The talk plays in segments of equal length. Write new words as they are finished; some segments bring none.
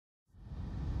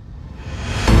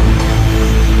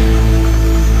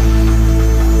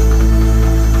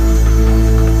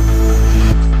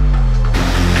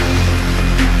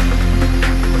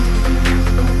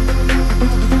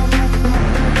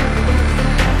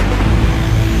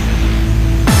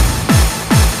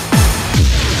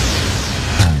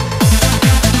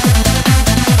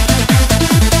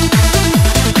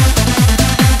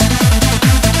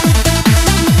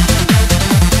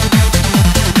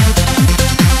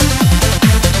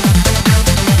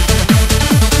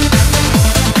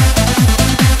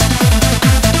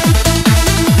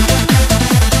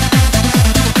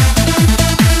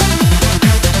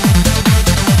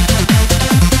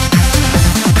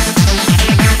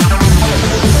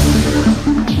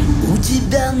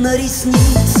на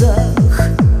ресницах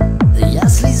я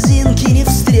слезинки не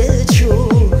встречу,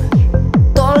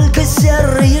 только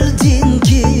серые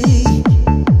льдинки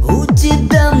у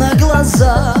тебя на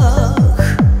глазах.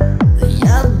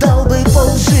 Я дал бы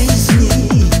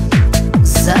полжизни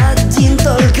за один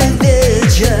только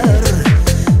вечер,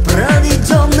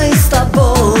 проведенный с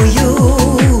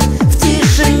тобою в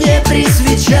тишине при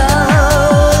свечах.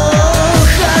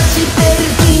 А теперь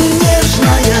ты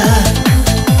нежная,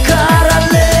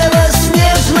 королева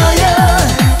снежная,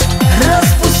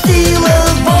 распустила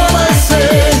волосы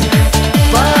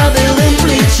по белым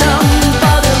плечам,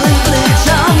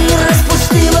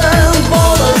 распустила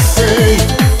волосы,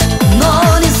 но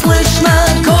не слышно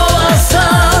голоса,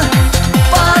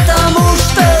 потому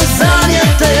что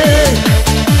заняты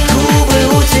губы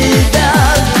у тебя,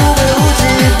 губы у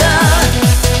тебя.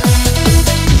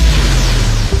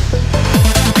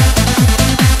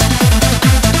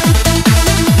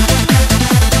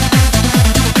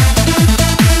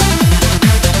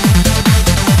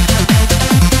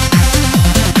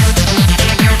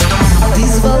 Ты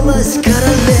звалась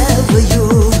королевою,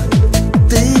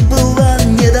 ты была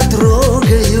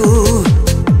недотрогою.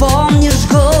 Помнишь,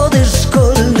 годы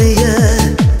школьные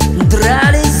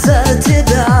дрались за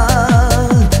тебя,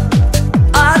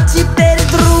 а теперь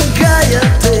другая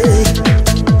ты,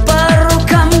 по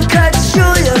рукам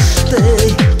кочуешь ты.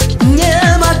 Не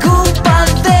могу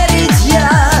поверить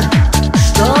я,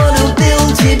 что любил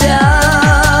тебя.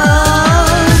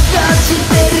 А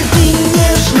теперь ты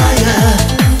нежная,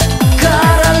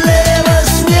 королева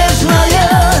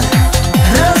снежная,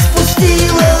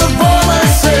 распустила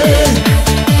волосы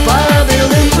по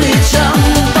белым плечам,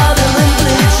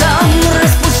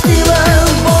 распустила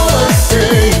волосы,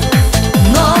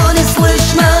 но не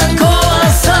слышно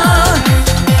голоса,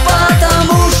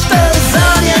 потому что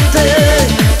заняты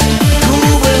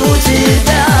губы у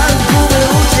тебя, губы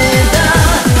у тебя.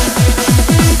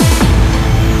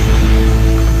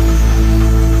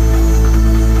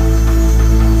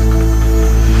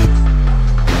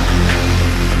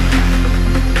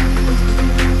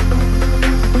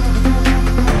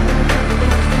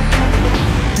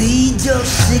 Ты идешь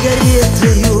с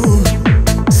сигаретою,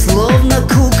 словно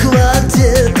кукла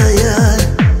одетая.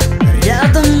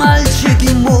 Рядом мальчики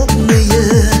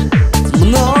модные,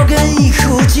 много их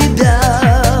у тебя.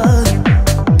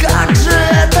 Как же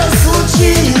это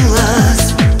случилось?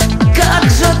 Как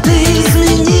же ты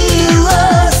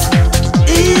изменилась? И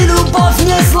любовь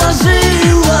не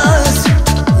сложилась.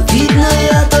 Видно,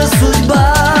 это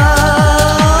судьба.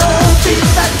 Ты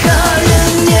такая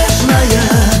нежная,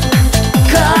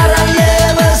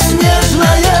 королева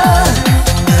снежная,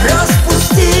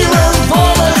 распустила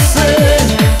волосы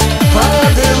по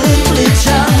белым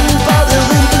плечам,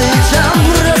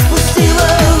 распустила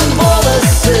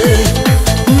волосы,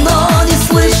 но не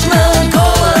слышно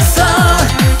голоса,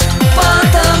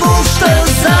 потому что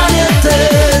заняты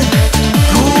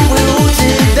губы у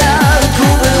тебя,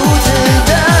 губы у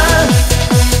тебя.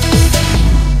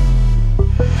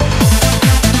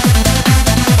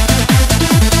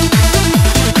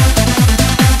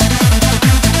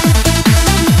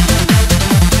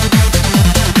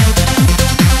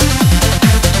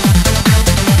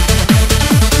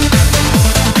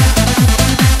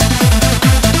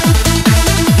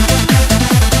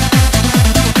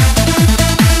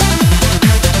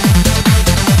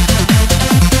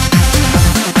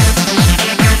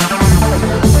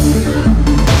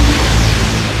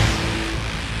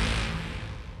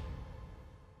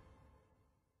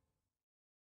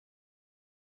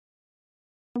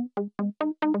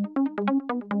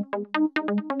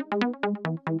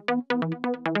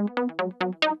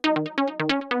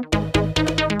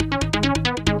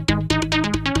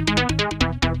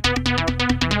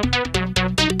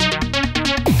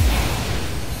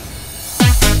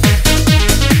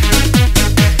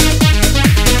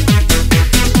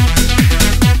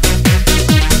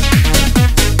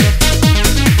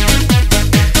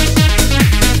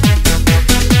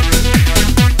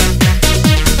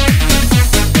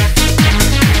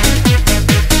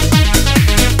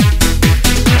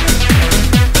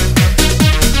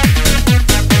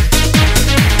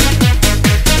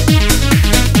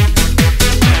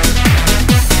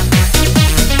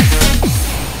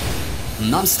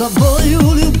 Нам с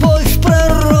тобою любовь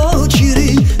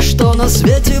пророчили, что на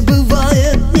свете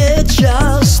бывает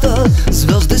нечасто.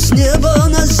 Звезды с неба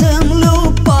на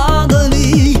землю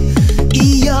падали, и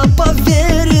я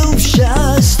поверил в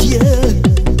счастье,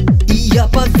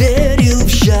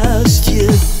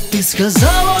 Ты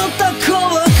сказала,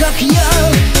 такого как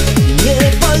я не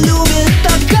полюбит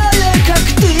такая, как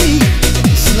ты.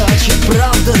 Значит,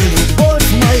 правда,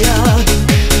 любовь моя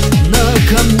на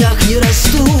камне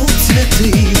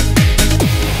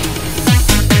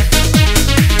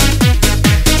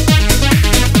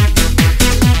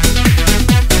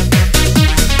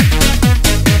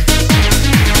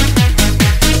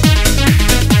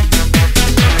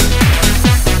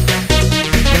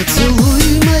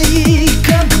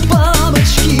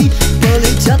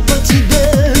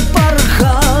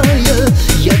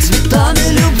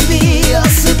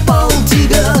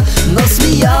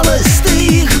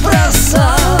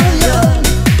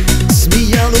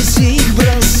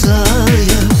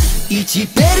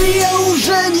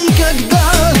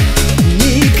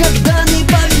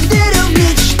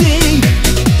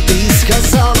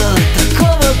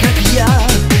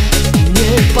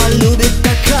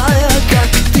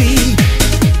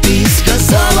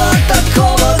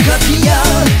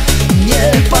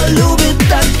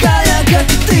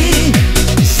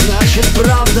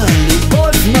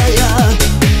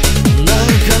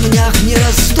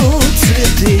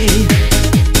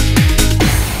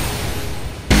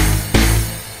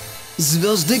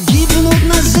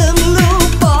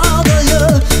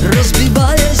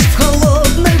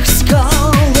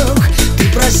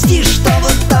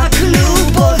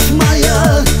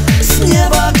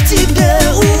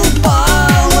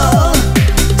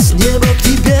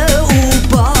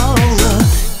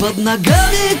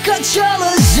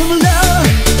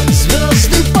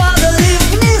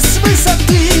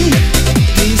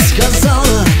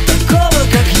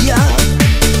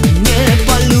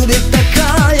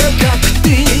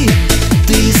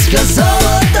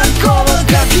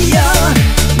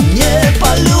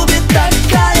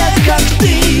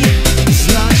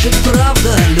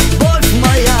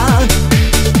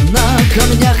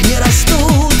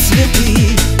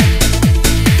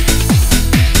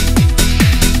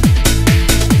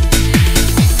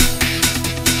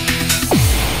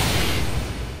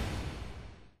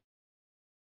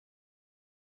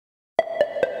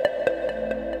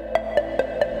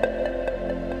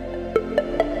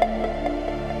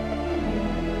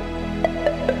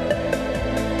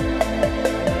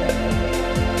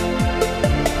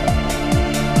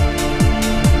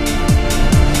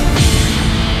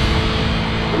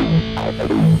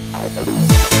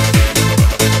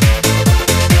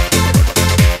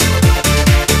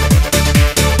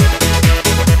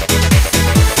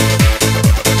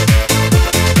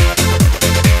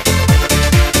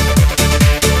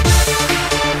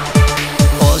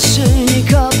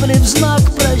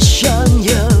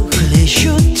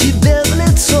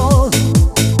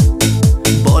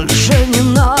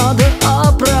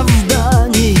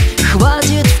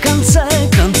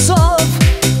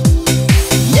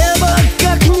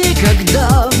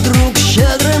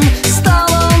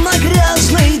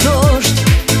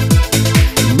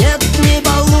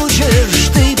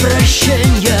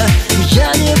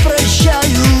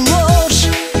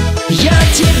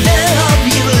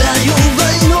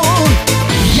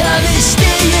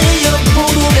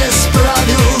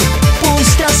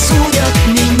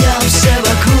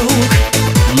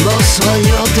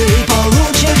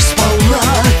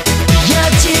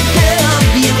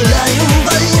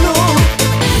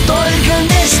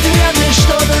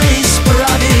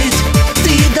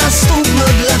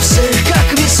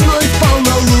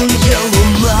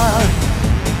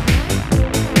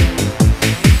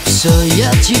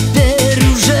Я теперь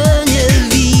уже не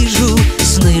вижу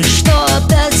сны, что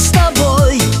опять с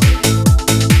тобой.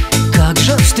 Как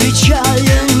же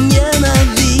встречая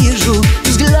ненавижу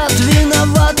взгляд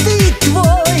виноватый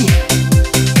твой.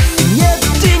 Нет,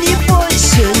 ты не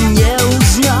бойся, не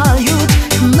узнают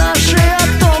наши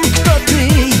о том, кто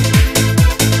ты.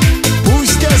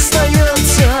 Пусть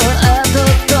остается это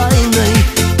тайной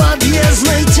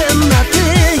подъездной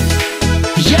темноты.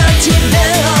 Я тебе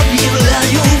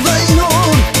объявляю войну,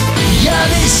 я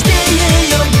вести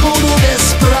ее буду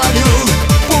без правил.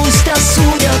 Пусть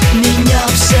осудят меня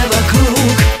все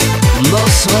вокруг, но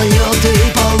свое ты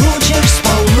получишь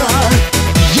сполна.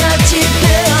 Я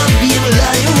тебе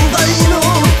объявляю войну,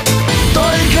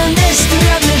 только месть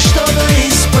вряд ли что-то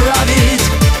исправит.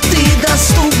 Ты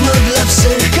доступна для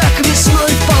всех, как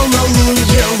весной в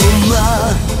полнолуние луна.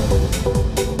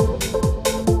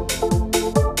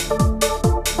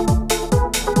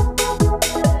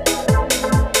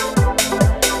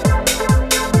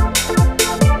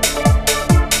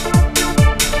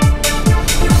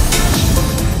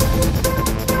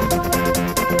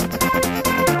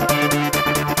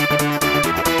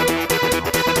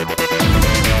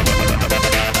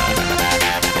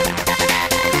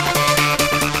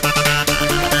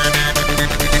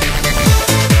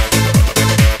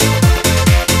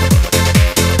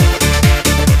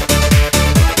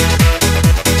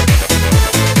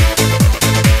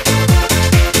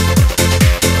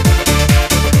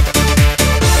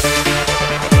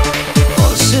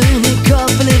 Осенние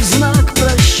капли в знак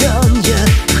прощания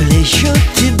хлещут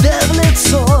тебе в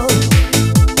лицо.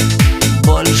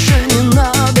 Больше не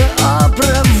надо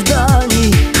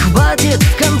оправданий, хватит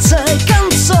в конце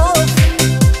концов.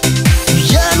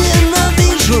 Я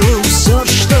ненавижу все,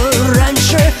 что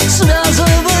раньше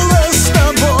связывало с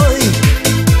тобой,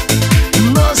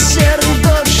 но серый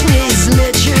дождь не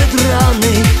излечит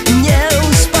раны, не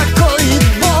успокоит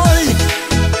боль.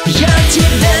 Я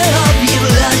тебе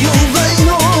объявляю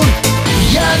войну,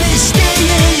 я вести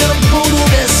ее буду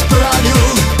без правил.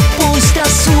 Пусть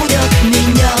осудят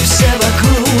меня все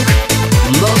вокруг,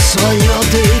 но свое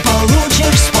ты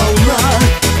получишь сполна.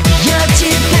 Я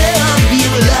тебе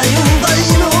объявляю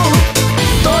войну,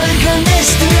 только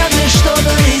месть вряд ли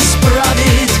что-то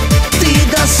исправит. Ты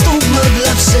доступна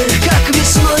для всех, как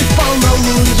весной в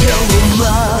полнолуние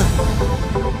луна.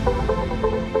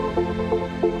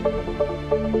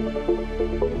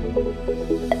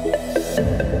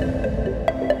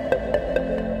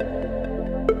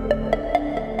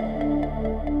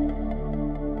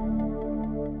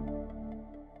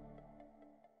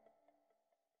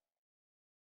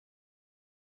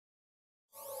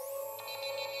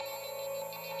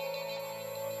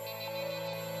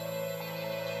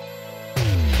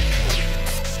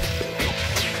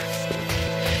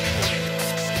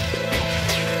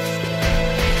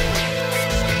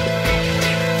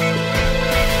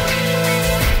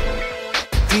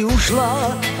 Ты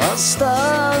ушла,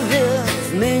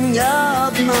 оставив меня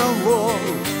одного.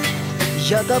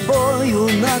 Я тобою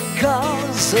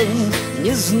наказан,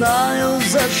 не знаю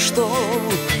за что.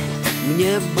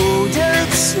 Мне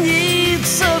будет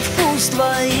сниться вкус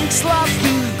твоих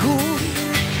сладких губ.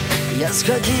 Я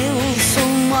сходил с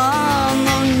ума,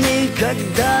 но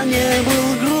никогда не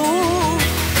был груб.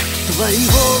 Твои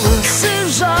волосы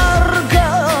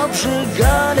жарко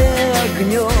обжигали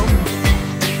огнем.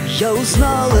 Я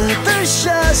узнал это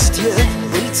счастье,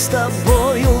 быть с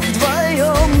тобою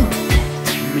вдвоем.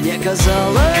 Мне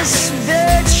казалось,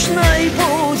 вечной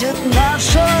будет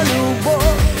наша любовь.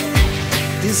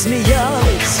 Ты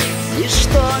смеялась,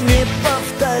 ничто не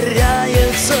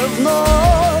повторяется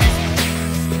вновь.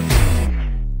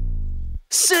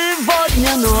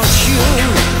 Сегодня ночью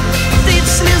ты в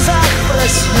слезах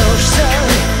проснешься,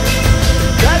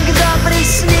 когда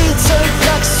приснится,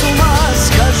 как с ума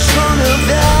схожу,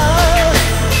 любя.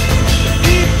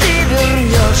 И ты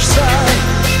вернешься,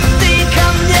 ты ко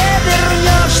мне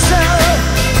вернешься,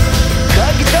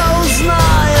 когда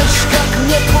узнаешь, как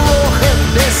мне плохо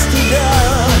без тебя.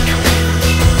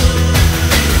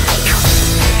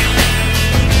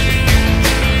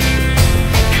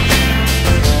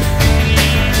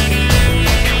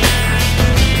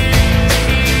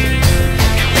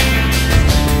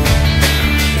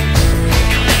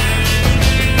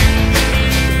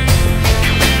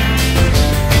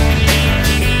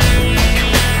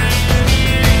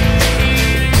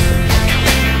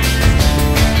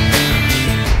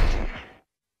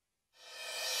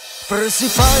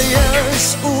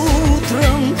 Просыпаясь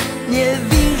утром, не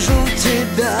вижу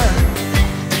тебя.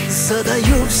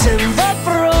 Задаю всем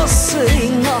вопросы,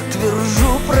 но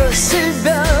твержу про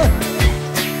себя.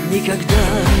 Никогда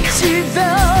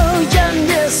тебя я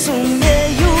не сумею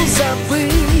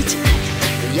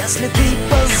ты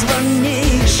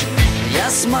позвонишь, я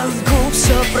смогу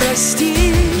все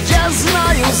простить. Я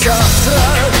знаю, завтра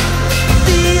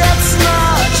ты от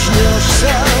сна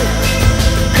очнешься,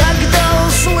 когда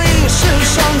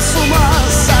услышишь, он с ума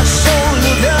сошел,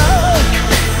 любя,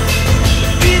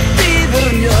 и ты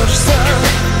вернешься,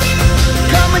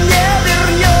 ко мне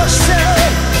вернешься,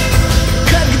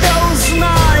 когда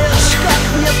узнаешь, как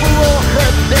мне плохо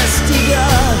без тебя.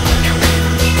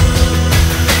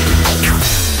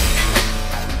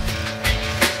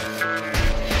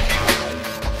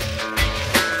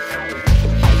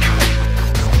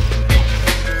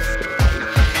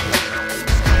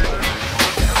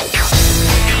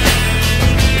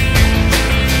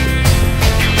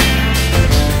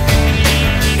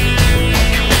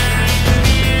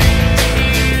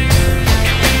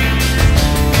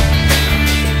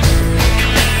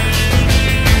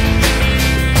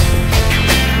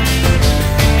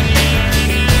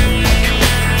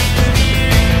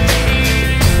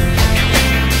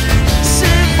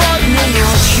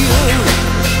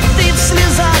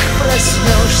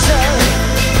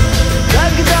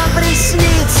 Когда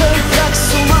приснится, как с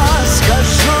ума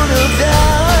скажу, любя,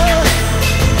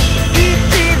 и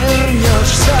ты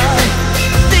вернешься,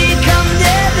 ты ко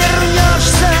мне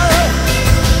вернешься,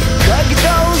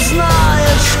 когда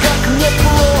узнаешь, как мне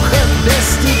плохо без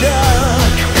тебя.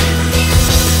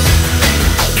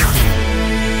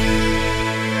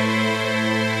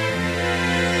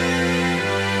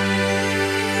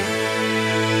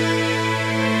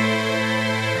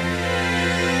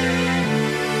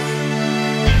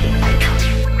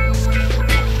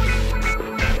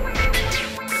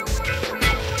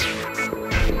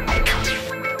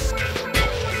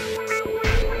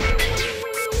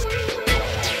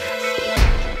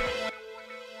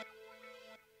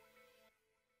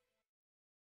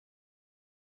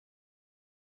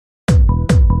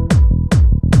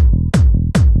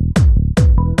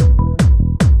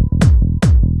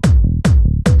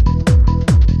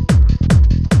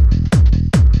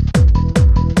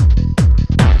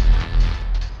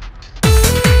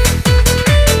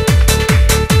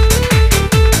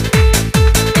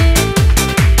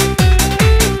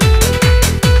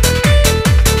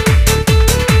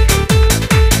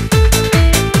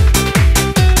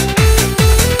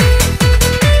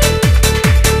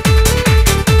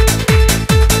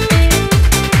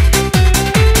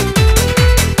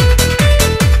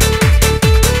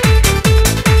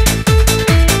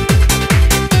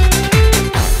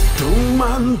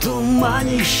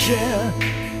 Туман-туманище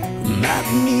над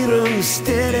миром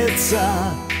стелется,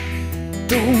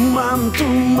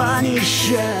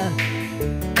 туман-туманище,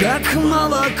 как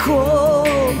молоко.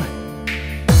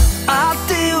 А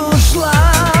ты ушла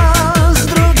с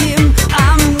другим,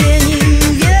 а мне не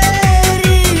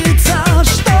верится,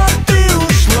 что ты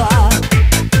ушла.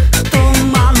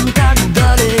 Туман так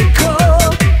далеко.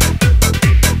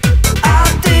 А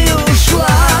ты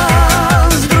ушла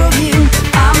с другим,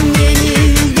 а мне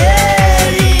не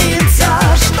верится,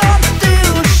 что ты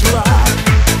ушла.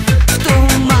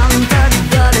 Туман так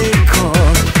далеко.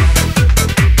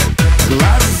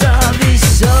 Глаза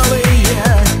веселые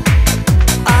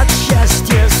от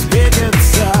счастья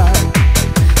светятся,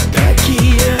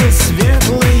 такие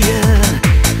светлые,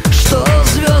 что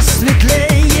звезд светлее.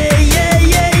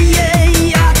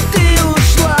 А ты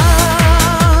ушла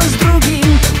с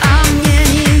другим, а мне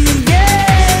не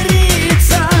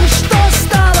верится, что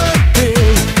стала ты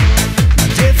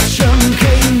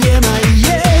девчонкой не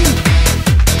моей.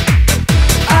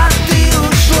 А ты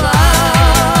ушла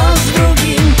с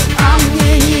другим, а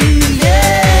мне не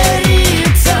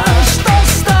верится, что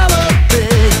стала ты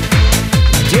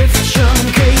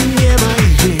девчонкой не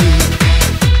моей.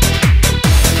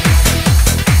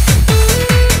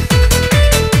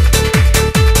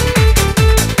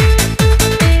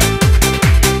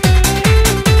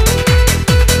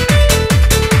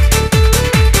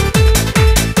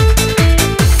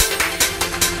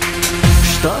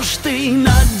 Что ж ты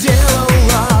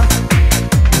наделала,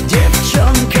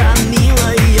 девчонка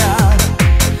милая?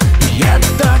 Я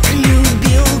так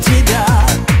любил тебя,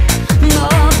 но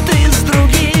ты с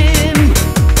другим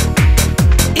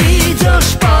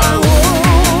идешь по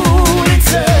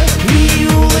улице и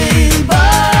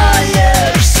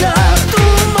улыбаешься.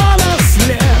 Тумана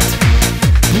след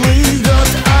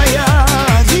плывет, а я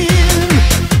один.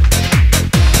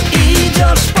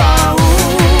 Идешь по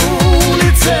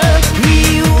улице и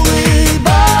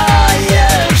улыбаешься.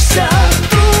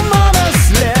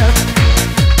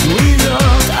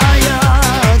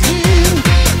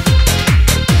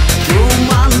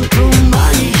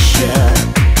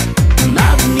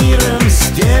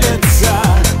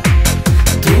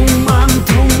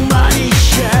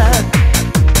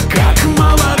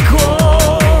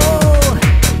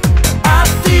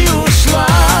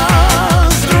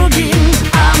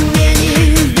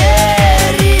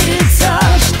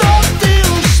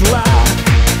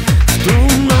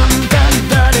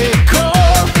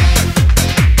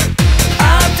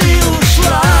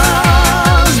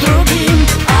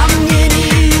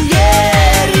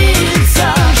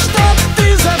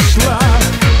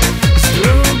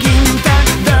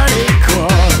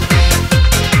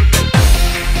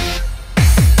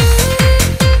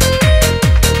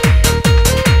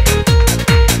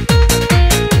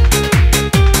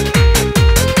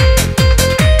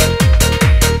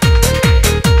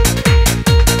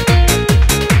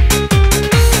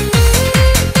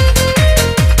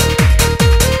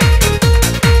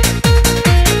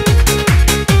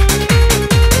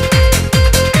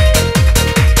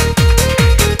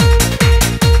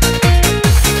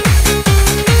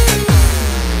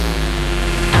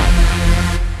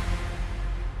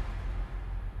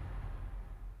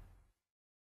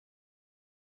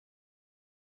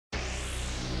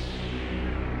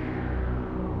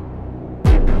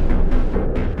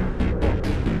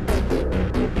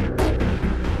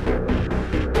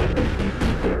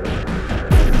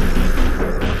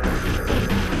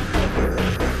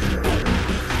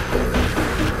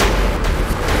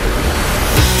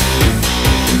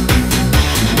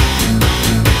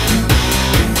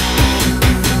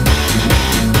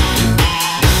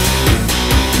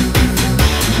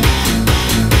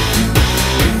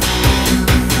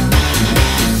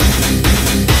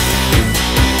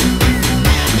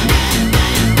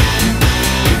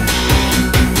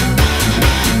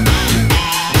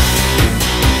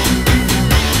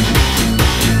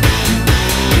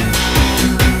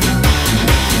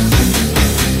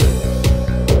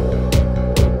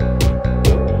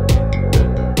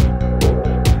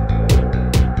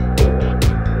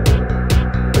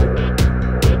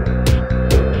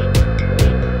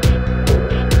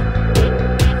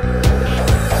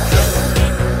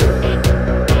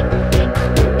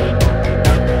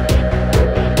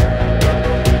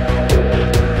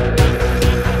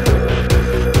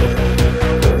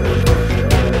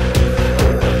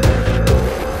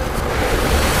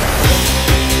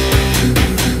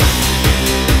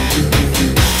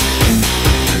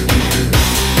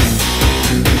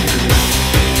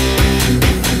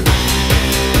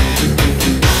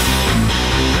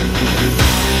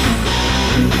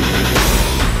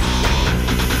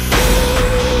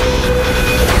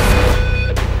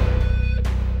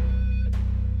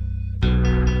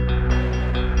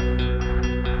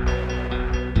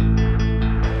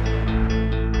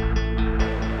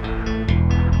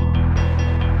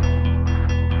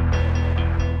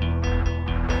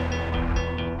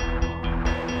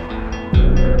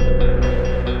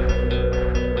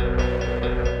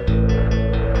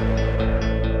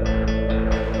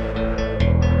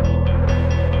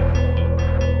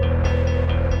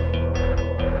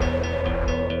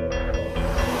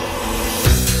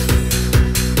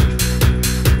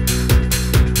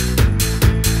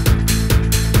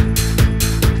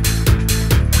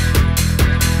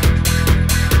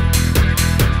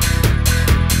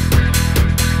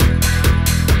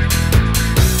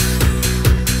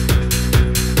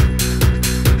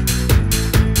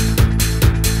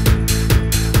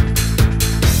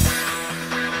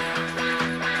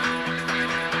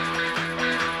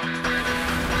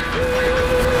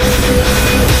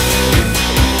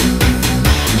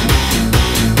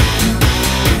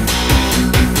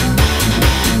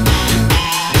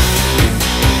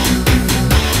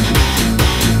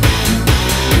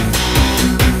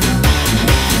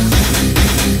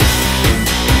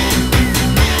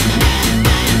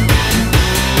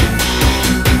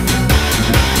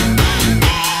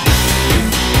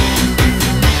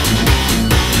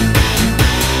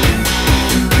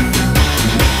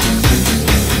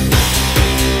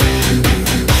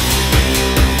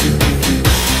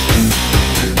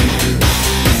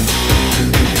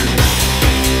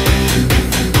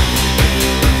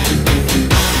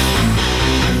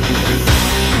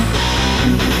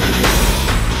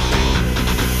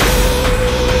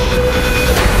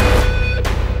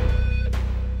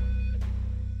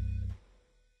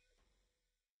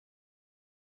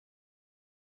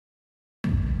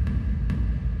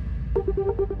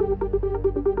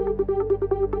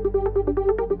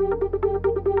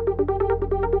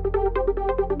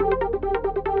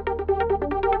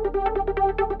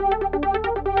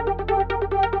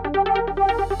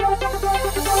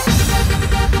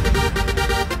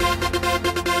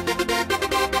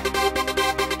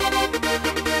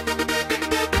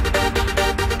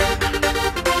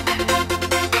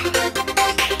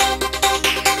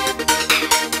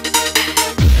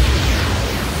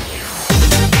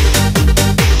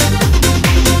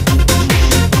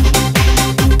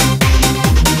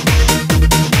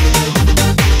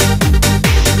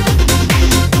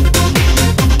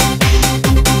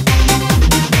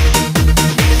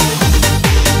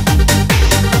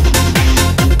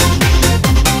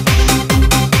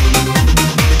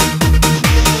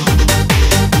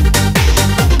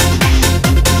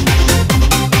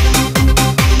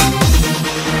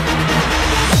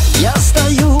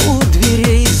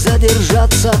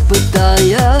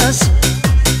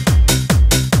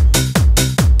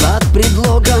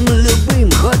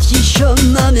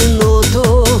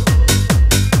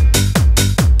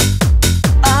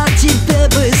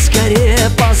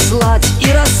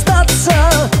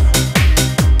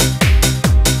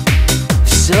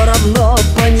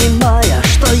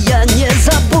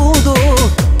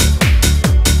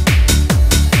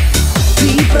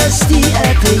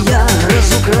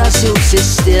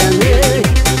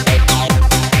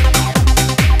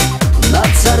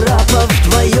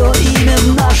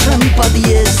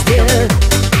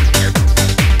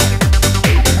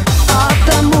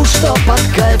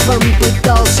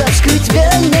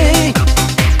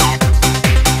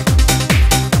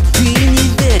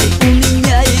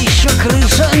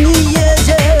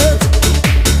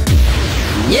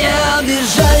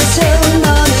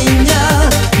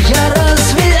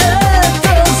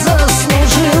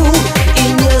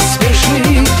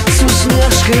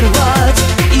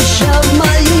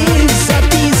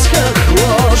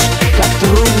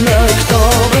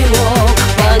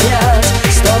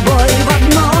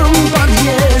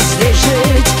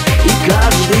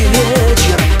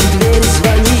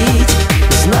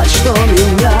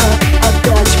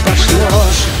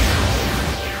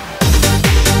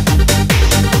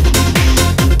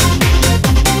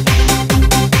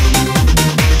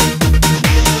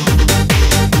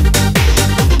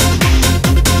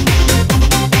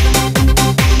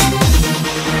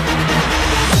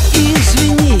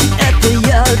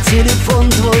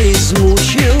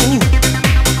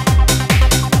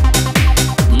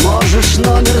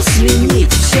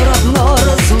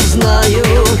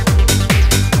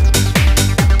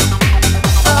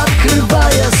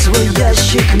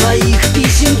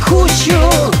 кучу.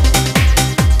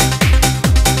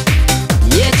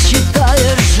 Не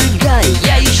читая, сжигай,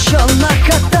 я еще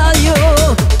накатаю.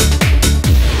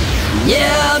 Не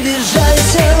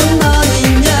обижайся на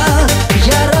меня,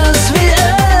 я разве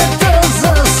это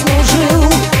заслужил?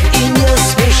 И не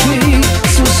спеши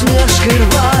с усмешкой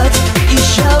рвать,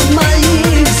 ища в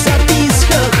моих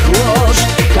записках ложь.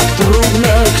 Как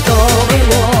трудно, кто бы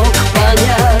мог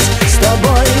понять, с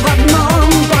тобой в одном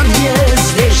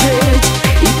подъезде жить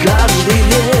и каждый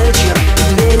вечер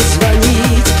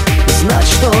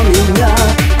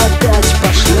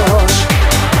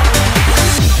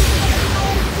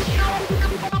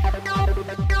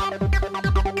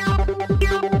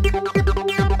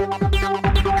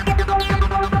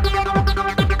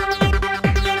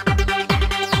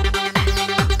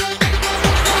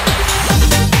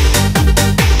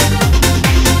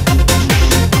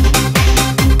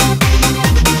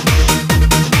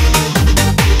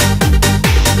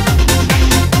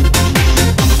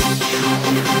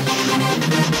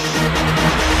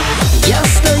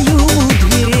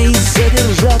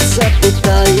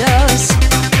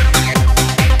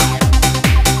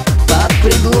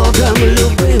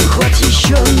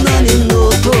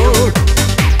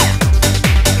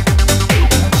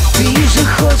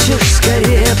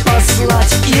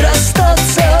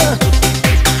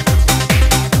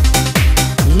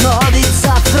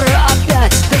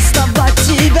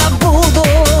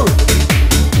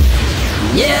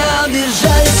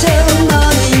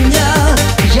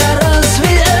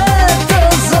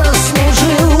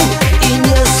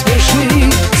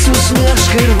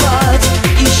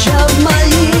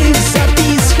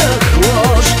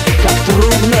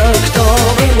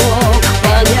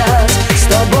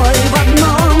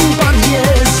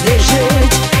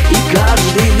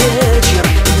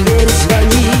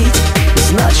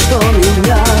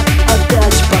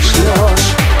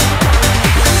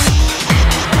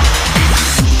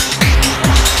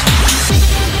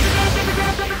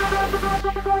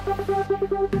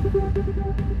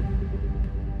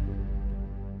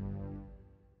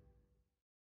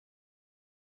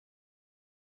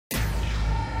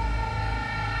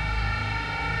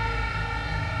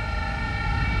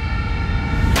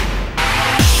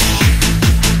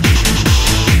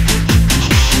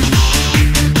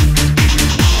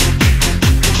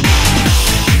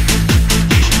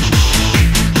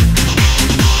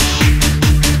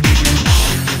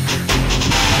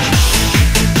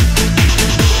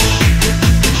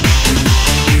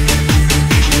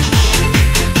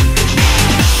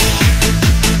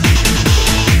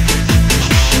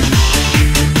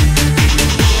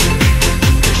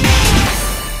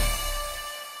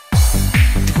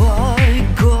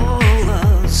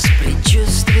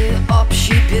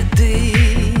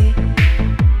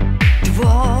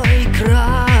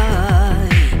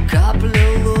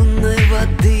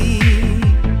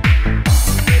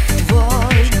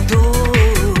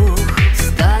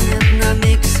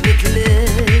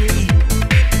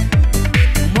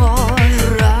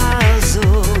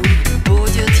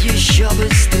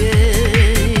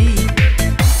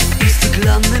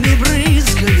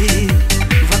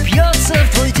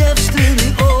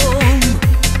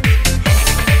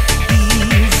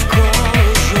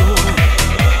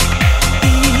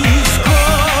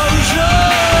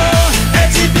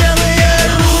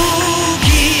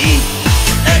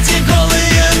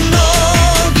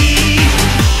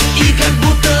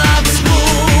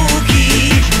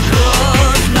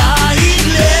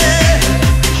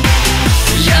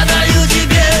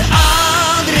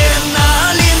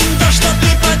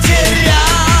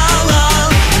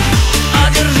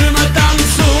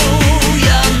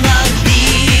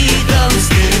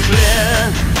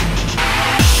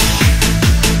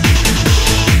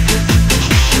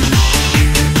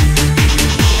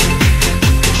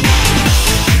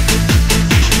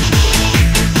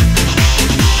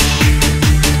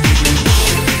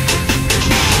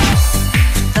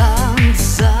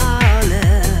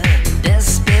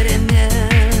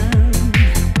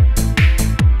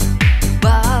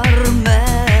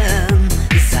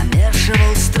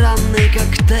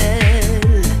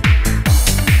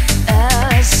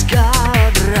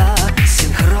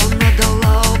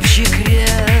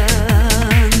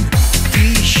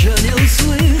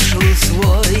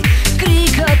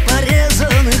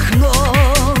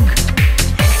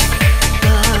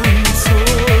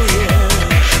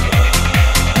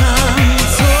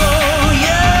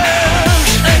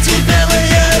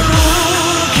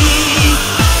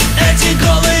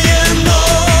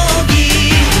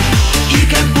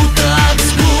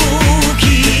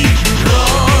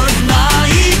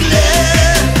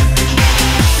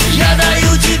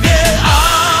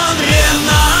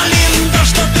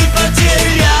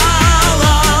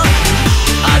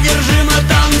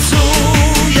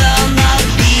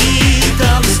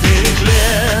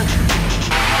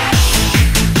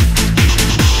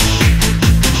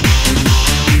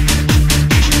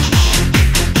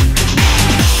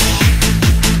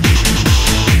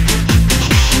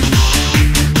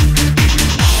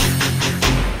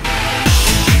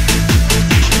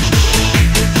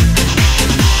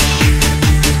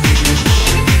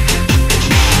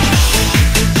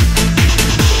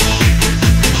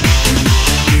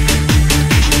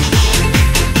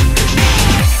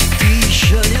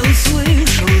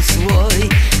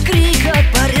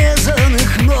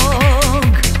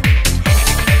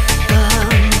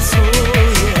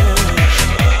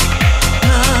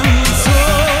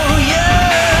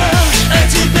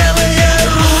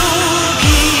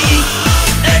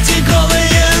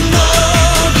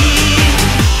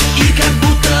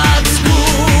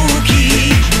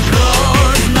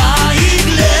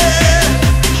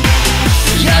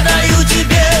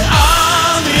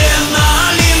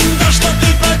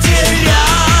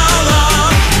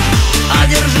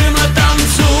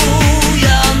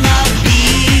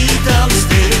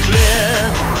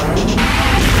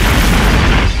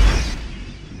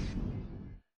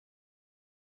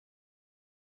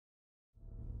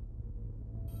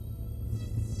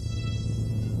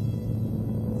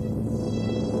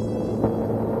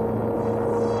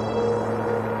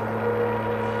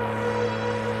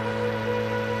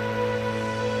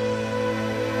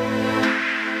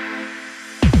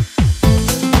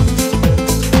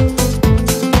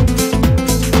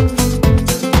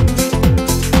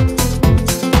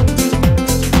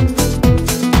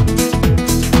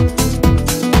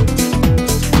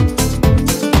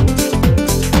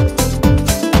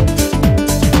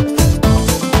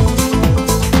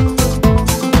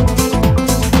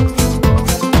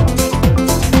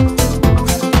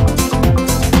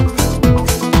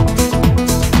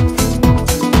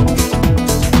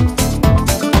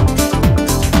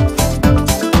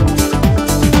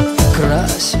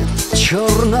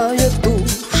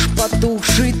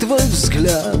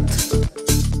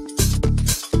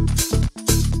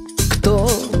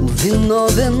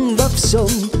виновен во всем,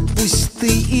 пусть ты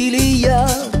или я.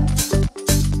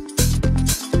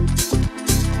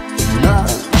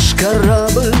 Наш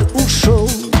корабль ушел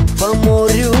по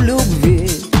морю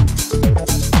любви,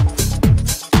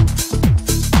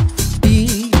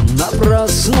 и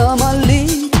напрасно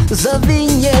молить: зови,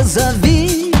 не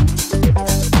зови.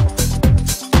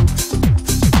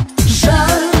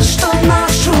 Жаль, что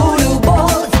нашу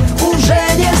любовь уже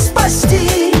не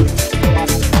спасти.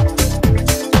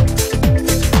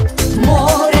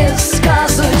 Море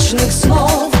сказочных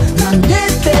снов нам не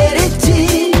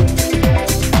перейти.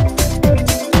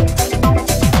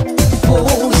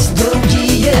 Пусть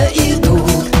другие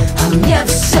идут, а мне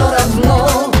все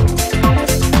равно.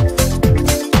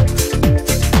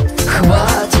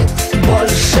 Хватит,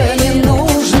 больше не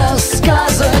нужно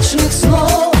сказочных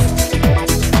снов.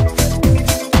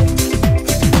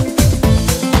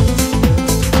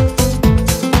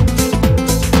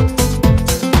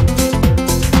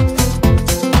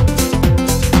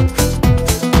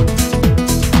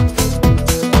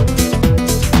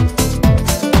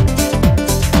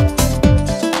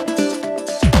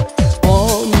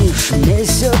 Помнишь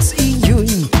месяц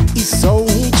июнь и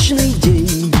солнечный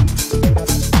день?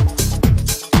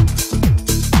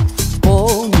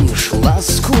 Помнишь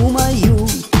ласку мою,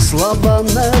 слова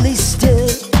на листе?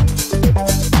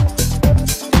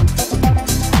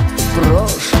 В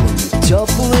прошлом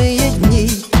теплые дни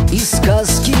и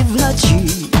сказки в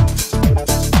ночи.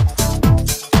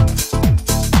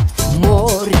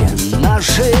 Море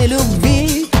нашей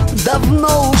любви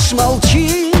давно уж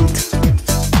молчит.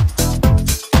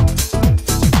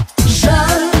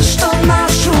 Жаль, что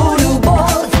нашу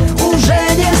любовь уже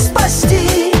не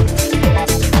спасти.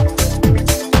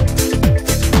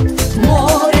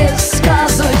 Море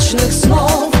сказочных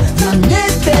снов нам не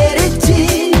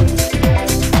перейти.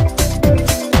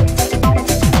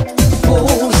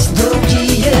 Пусть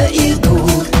другие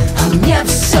идут, а мне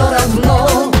все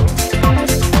равно.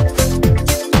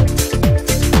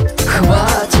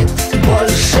 Хватит,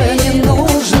 больше не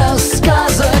нужно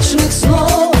сказочных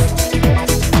снов.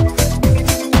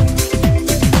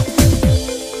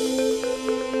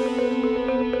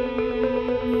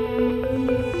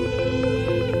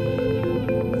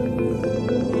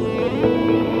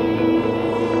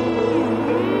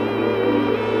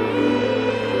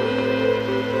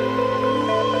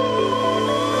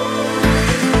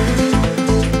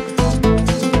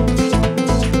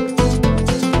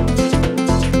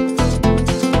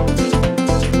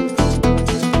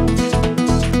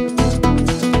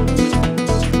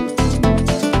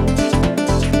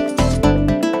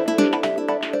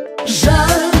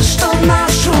 Жаль, что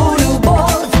нашу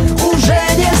любовь уже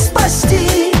не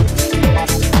спасти.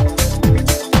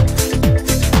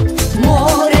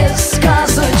 Море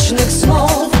сказочных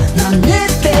снов нам не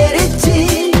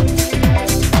перейти.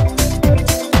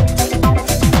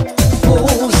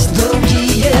 Пусть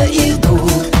другие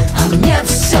идут, а мне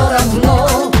все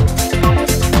равно.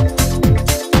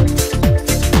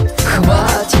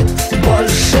 Хватит,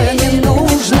 больше не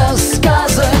нужно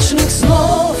сказочных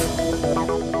снов.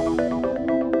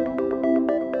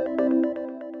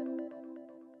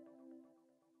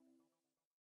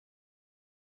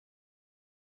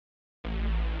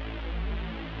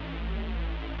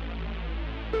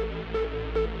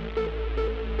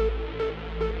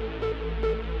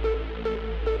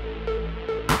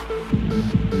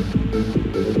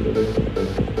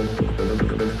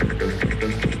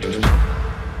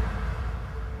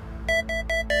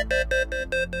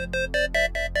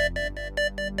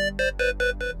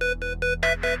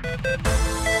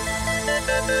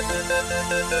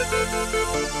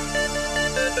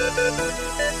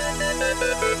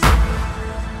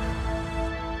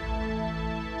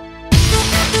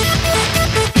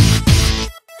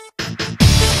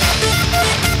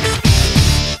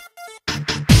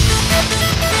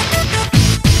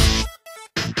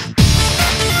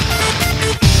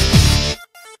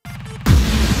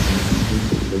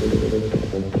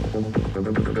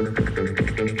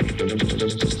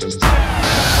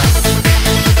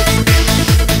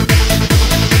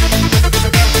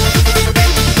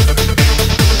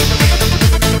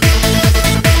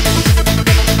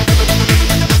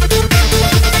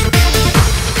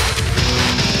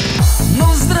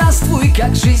 Ну здравствуй,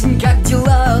 как жизнь